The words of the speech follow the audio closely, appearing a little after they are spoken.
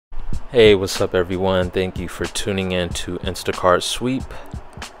Hey, what's up everyone? Thank you for tuning in to Instacart Sweep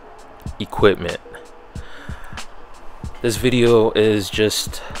Equipment. This video is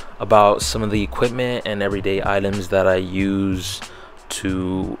just about some of the equipment and everyday items that I use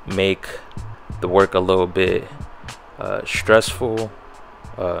to make the work a little bit less stressful.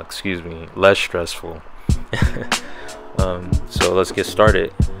 So let's get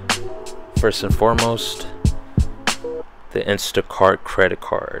started. First and foremost, the Instacart credit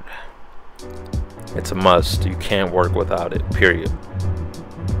card. It's a must. You can't work without it, period.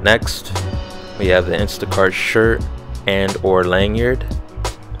 Next, we have the Instacart shirt and or lanyard.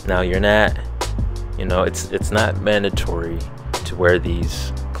 Now you're not, it's not mandatory to wear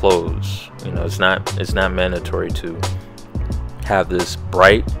these clothes. It's not mandatory to have this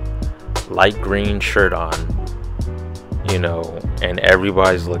bright light green shirt on, and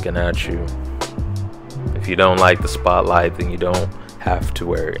everybody's looking at you. If you don't like the spotlight, then you don't have to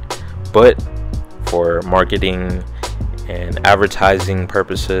wear it. But for marketing and advertising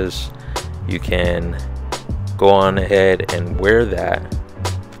purposes, you can go on ahead and wear that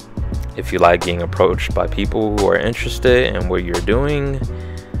if you like being approached by people who are interested in what you're doing,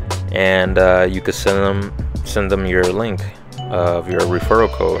 and you could send them your link of your referral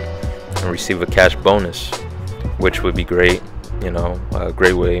code and receive a cash bonus, which would be great. A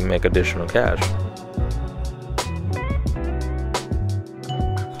great way to make additional cash.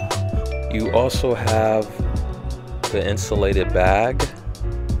 You also have the insulated bag.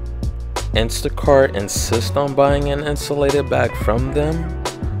 Instacart insists on buying an insulated bag from them,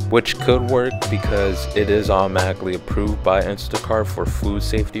 which could work because it is automatically approved by Instacart for food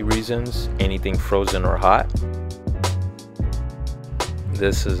safety reasons, anything frozen or hot.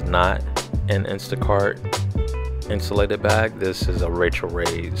 This is not an Instacart insulated bag. This is a Rachael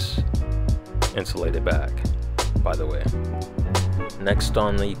insulated bag, by the way. Next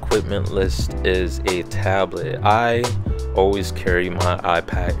on the equipment list is a tablet. I always carry my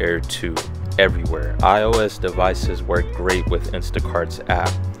iPad Air 2 everywhere. iOS devices work great with Instacart's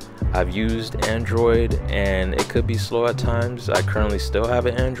app. I've used Android and it could be slow at times. I currently still have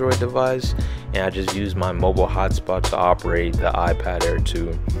an Android device, and I just use my mobile hotspot to operate the iPad Air 2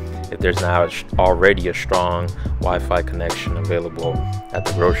 if there's not already a strong Wi-Fi connection available at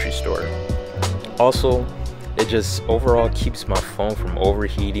the grocery store. Also, it just overall keeps my phone from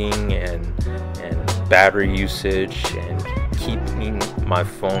overheating and battery usage, and keeping my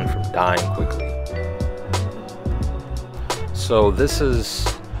phone from dying quickly. So this is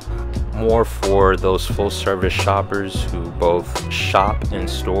more for those full service shoppers who both shop in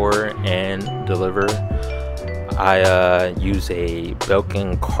store and deliver. I use a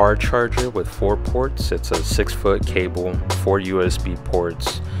Belkin car charger with 4 ports. It's a 6-foot cable, 4 USB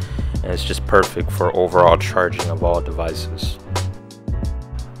ports, and it's just perfect for overall charging of all devices.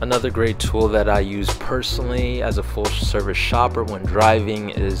 Another great tool that I use personally as a full service shopper when driving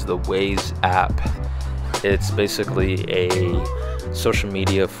is the Waze app. It's basically a social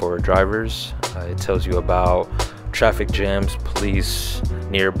media for drivers. It tells you about traffic jams, police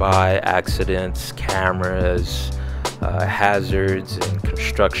nearby, accidents, cameras, hazards and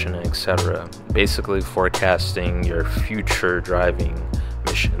construction, etc. Basically forecasting your future driving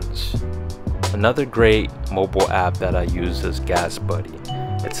missions. Another great mobile app that I use is Gas Buddy.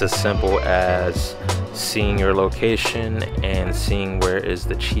 It's as simple as seeing your location and seeing where is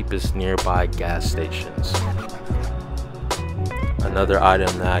the cheapest nearby gas stations. Another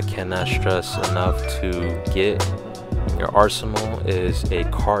item that I cannot stress enough to get in your arsenal is a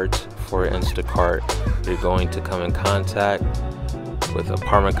cart for Instacart. You're going to come in contact with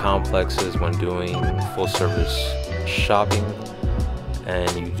apartment complexes when doing full service shopping, and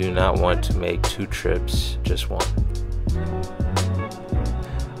you do not want to make 2 trips, just one.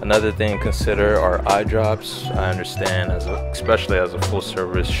 Another thing to consider are eye drops. I understand, especially as a full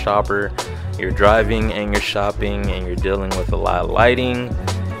service shopper, you're driving and you're shopping and you're dealing with a lot of lighting,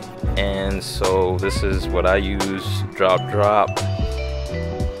 and so this is what I use. Drop,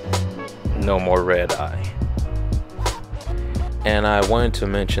 no more red eye. And I wanted to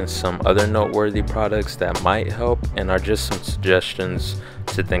mention some other noteworthy products that might help and are just some suggestions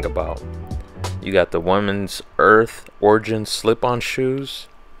to think about. You got the Women's Earth Origin slip-on shoes,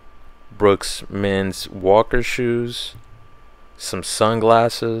 Brooks men's walker shoes, some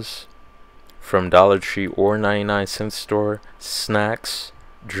sunglasses from Dollar Tree or 99-cent store, snacks,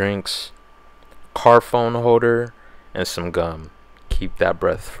 drinks, car phone holder, and some gum. Keep that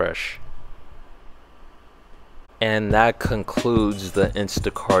breath fresh. And that concludes the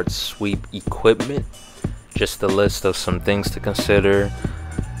Instacart Sweep equipment. Just a list of some things to consider.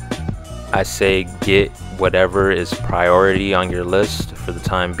 I say get whatever is priority on your list for the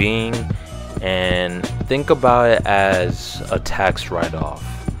time being, and think about it as a tax write-off.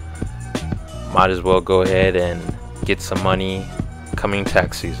 Might as well go ahead and get some money coming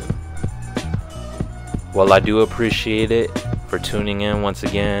tax season. Well, I do appreciate it for tuning in once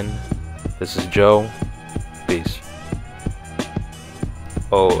again. This is Joe. Peace.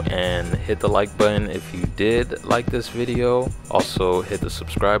 Oh, and hit the like button if you did like this video. Also hit the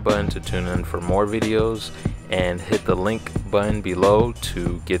subscribe button to tune in for more videos, and hit the link button below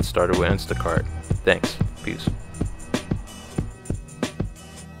to get started with Instacart. Thanks. Peace.